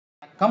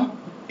வணக்கம்.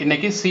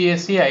 இன்னைக்கு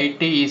CSC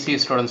ID EC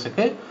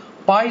ஸ்டூடெண்ட்ஸுக்கு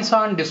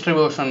பாய்சான்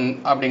டிஸ்ட்ரிபியூஷன்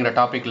அப்படிங்கிற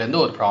டாப்பிக்லேருந்து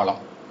ஒரு ப்ராப்ளம்.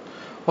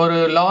 ஒரு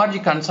large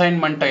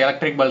consignment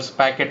electric pulse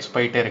packets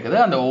போயிட்டே இருக்குது.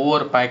 அந்த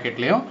ஒவ்வொரு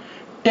பேக்கெட்லேயும்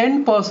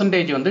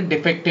 10% வந்து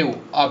டிஃபெக்டிவ்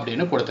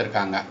அப்படின்னு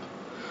கொடுத்துருக்காங்க.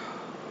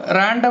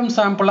 Random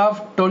sample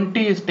of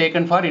 20 is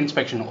taken for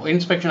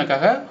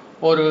இன்ஸ்பெக்ஷனுக்காக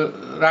ஒரு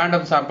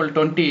ரேண்டம் சாம்பிள்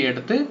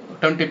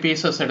 20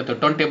 பீசஸ் எடுத்து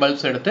 20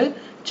 பல்ப்ஸ் எடுத்து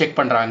செக்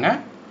பண்ணுறாங்க.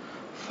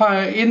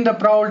 இந்த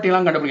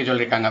ப்ராபபிலிட்டிலாம் கண்டுபிடிக்க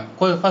சொல்லியிருக்காங்க.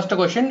 ஃபர்ஸ்ட்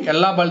கொஸ்டின்,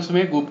 எல்லா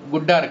பல்ப்ஸுமே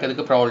குட்டாக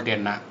இருக்கிறதுக்கு ப்ராபபிலிட்டி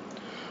என்ன?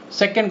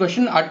 செகண்ட்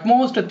கொஸ்டின்,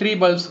 அட்மோஸ்ட் 3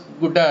 பல்ப்ஸ்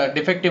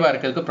டிஃபெக்டிவாக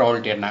இருக்கிறதுக்கு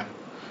ப்ராபபிலிட்டி என்ன?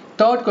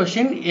 தேர்ட்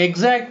கொஸ்டின்,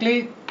 எக்ஸாக்ட்லி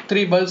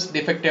 3 பல்ப்ஸ்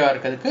டிஃபெக்டிவாக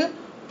இருக்கிறதுக்கு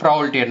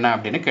ப்ராபபிலிட்டி என்ன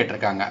அப்படின்னு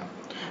கேட்டிருக்காங்க.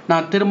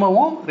 நான்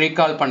திரும்பவும்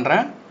ரீகால்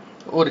பண்ணுறேன்.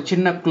 ஒரு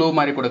சின்ன க்ளூ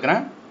மாதிரி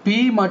கொடுக்குறேன். பி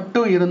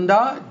மட்டும்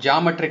இருந்தால்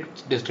geometric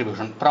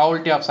distribution,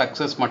 probability of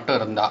success மட்டும்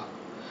இருந்தால்,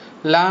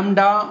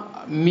 லாம்டா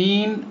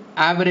மீன்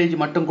ஆவரேஜ்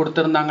மட்டும்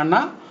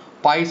கொடுத்துருந்தாங்கன்னா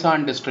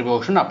பாய்சான்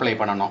டிஸ்ட்ரிபியூஷன் அப்ளை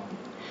பண்ணணும்.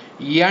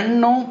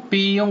 எண்ணும்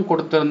பியும்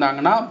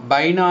கொடுத்துருந்தாங்கன்னா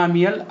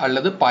பைனாமியல்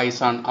அல்லது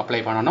பாய்சான்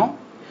அப்ளை பண்ணணும்.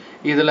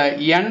 இதில்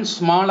என்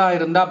ஸ்மாலாக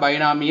இருந்தால்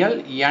பைனாமியல்,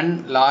 என்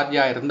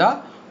லார்ஜாக இருந்தால்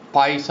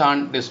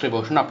பாய்சான்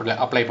டிஸ்ட்ரிபியூஷன்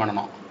அப்ளை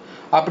பண்ணணும்.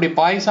 அப்படி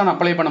பாய்சான்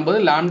அப்ளை பண்ணும்போது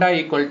lambda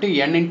equal to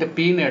n into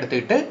பின்னு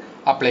எடுத்துக்கிட்டு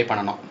அப்ளை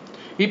பண்ணணும்.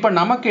 இப்போ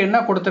நமக்கு என்ன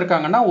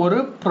கொடுத்துருக்காங்கன்னா ஒரு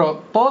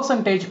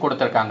பர்சன்டேஜ்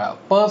கொடுத்துருக்காங்க.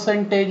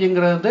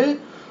 பர்சன்டேஜுங்கிறது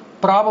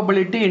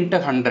ப்ராபபிலிட்டி இன்ட்டு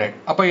 100.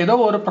 அப்போ ஏதோ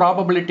ஒரு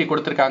ப்ராபபிலிட்டி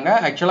கொடுத்துருக்காங்க.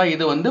 ஆக்சுவலாக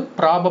இது வந்து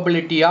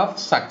probability of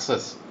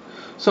success.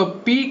 So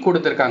B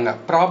கொடுத்துருக்காங்க.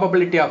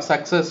 ப்ராபபிலிட்டி ஆஃப்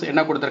சக்ஸஸ்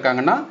என்ன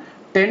கொடுத்துருக்காங்கன்னா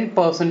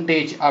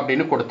 10%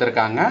 அப்படின்னு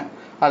கொடுத்துருக்காங்க.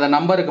 அதை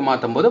நம்பருக்கு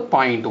மாற்றும் போது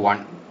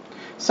 0.1.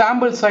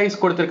 சாம்பிள் சைஸ்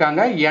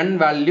கொடுத்துருக்காங்க. என்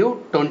வேல்யூ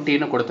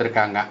 20ன்னு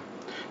கொடுத்துருக்காங்க.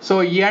 ஸோ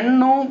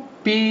என்னும்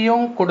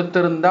பியும்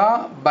கொடுத்துருந்தா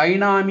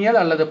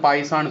பைனாமியல் அல்லது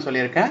பாய்சான்னு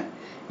சொல்லியிருக்கேன்.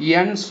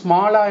 என்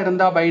ஸ்மாலாக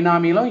இருந்தால்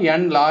பைனாமியலும்,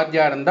 என்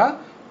லார்ஜாக இருந்தால்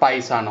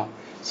பாய்சானும்.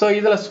 ஸோ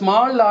இதில்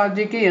ஸ்மால்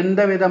லார்ஜுக்கு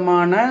எந்த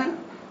விதமான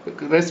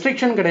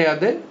ரெஸ்ட்ரிக்ஷன்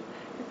கிடையாது.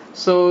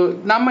 ஸோ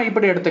நம்ம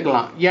இப்படி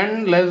எடுத்துக்கலாம். n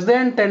less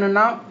than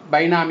 10னா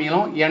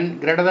பைனாமியலும், n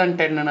greater than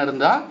 10ன்னு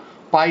இருந்தால்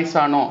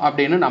பாய்சானோ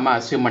அப்படின்னு நம்ம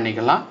அஸ்யூம்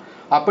பண்ணிக்கலாம்.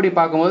 அப்படி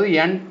பார்க்கும்போது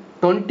n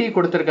 20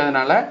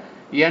 கொடுத்துருக்கிறதுனால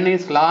n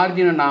இஸ்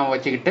லார்ஜ்னு நான்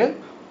வச்சுக்கிட்டு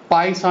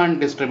பாய்சான்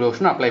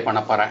டிஸ்ட்ரிபியூஷன் அப்ளை பண்ண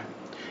போகிறேன்.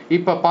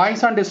 இப்போ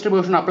பாய்சான்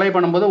டிஸ்ட்ரிபியூஷன் அப்ளை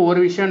பண்ணும்போது ஒரு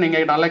விஷயம்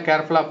நீங்கள் நல்லா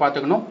கேர்ஃபுல்லாக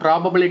பார்த்துக்கணும்.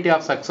 ப்ராபபிலிட்டி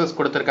ஆஃப் சக்ஸஸ்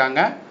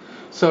கொடுத்துருக்காங்க.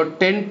 ஸோ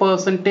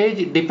 10%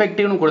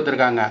 டிஃபெக்டிவ்னு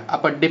கொடுத்துருக்காங்க.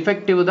 அப்போ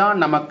டிஃபெக்டிவ்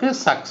தான் நமக்கு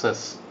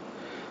success.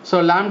 So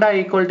lambda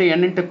equal to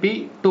n into B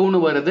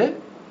 2ன்னு வருது.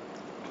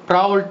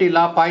 Probability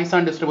law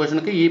Poisson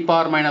டிஸ்ட்ரிபியூஷனுக்கு e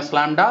power minus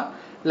lambda,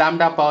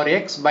 lambda power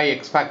X by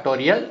X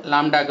factorial.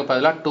 லாம்டாக்கு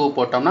பதிலாக 2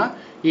 போட்டோம்னா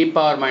e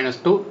power minus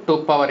 2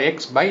 power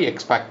X by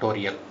X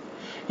factorial.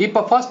 இப்போ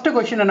first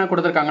question என்ன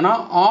கொடுத்துருக்காங்கன்னா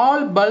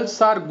all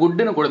bulbs R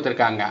குட்னு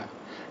கொடுத்துருக்காங்க.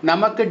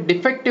 நமக்கு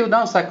defective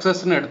தான்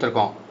சக்ஸஸ்ன்னு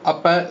எடுத்திருக்கோம்.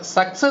 அப்போ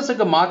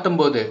சக்ஸஸுக்கு மாற்றும்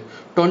போது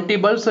 20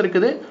 பல்ப்ஸ்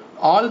இருக்குது.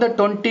 ஆல் த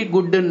 20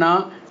 குட்னா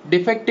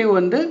டிஃபெக்டிவ்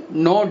வந்து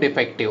நோ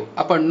டிஃபெக்டிவ்.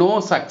 அப்போ நோ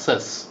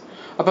சக்ஸஸ்.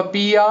 அப்போ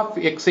P of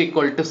X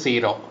equal to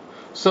 0.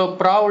 So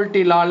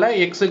probability லாவில்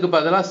எக்ஸுக்கு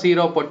பதிலாக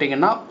 0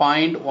 போட்டிங்கன்னா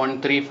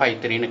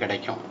 0.1353ன்னு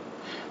கிடைக்கும்.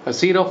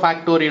 0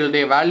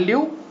 ஃபேக்டோரியலுடைய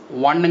வேல்யூ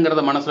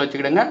 1ங்கிறத மனசில்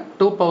வச்சுக்கிடுங்க.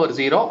 2 பவர்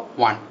 0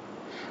 1.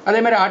 அதே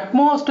மாதிரி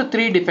அட்மோஸ்ட்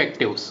 3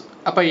 டிஃபெக்டிவ்ஸ்.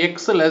 அப்போ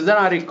X less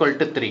than R equal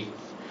to 3.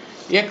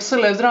 x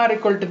less than or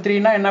equal to 3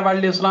 னா என்ன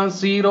வேல்யூஸ்லாம்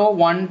 0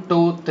 1 2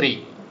 3.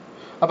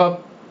 அப்போ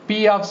p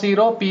of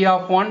 0, p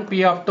of 1, p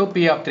of 2, p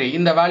of 3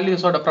 இந்த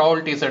வேல்யூஸோட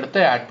ப்ராபபிலிட்டிஸ் எடுத்து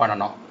ஆட்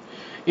பண்ணணும்.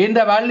 இந்த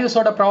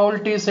வேல்யூஸோட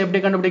ப்ராபபிலிட்டிஸ் எப்படி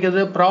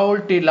கண்டுபிடிக்கிறது?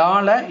 ப்ராபபிலிட்டி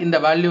லாவில் இந்த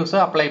வேல்யூஸை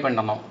அப்ளை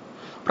பண்ணணும்.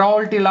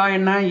 ப்ராபபிலிட்டி லா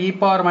என்ன? e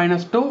power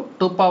minus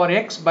 2 power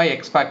X by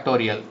X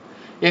factorial.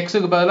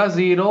 எக்ஸுக்கு பதிலாக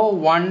 0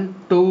 1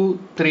 2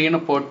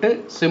 3ன்னு போட்டு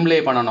சிம்ப்ளை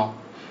பண்ணணும்.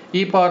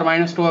 e பவர்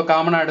மைனஸ் 2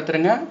 காமனாக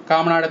எடுத்துருங்க.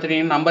 காமனாக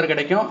எடுத்துட்டீங்கன்னா நம்பர்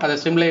கிடைக்கும். அதை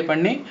சிம்ப்ளை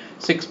பண்ணி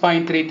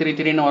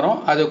 6.333ன்னு வரும்.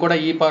 அது கூட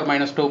e பவர்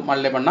மைனஸ் 2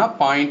 மல்டிப்ளை பண்ணால்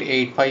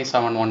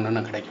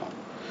 0.8571ன்னு கிடைக்கும்.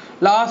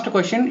 Last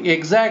question,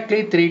 exactly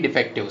 3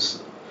 defectives.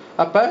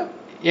 அப்போ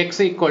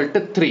எக்ஸ் ஈக்குவல்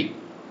டு 3.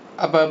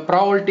 அப்போ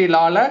ப்ராபபிலிட்டி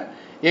லாவில்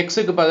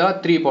எக்ஸுக்கு பதிலாக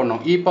 3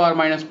 போடணும். e power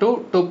minus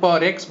 2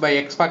 power X by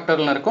X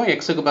ஃபேக்டரில் இருக்கும்.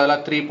 எக்ஸுக்கு பதிலாக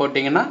 3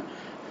 போட்டிங்கன்னா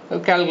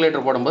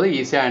கேல்குலேட்டர் போடும்போது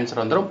ஈஸியாக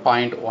ஆன்சர் வந்துடும்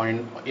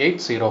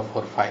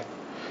 0.18045.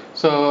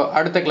 ஸோ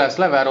அடுத்த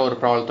கிளாஸில் வேறு ஒரு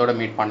ப்ராப்ளத்தோடு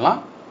மீட் பண்ணலாம்.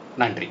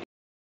 நன்றி.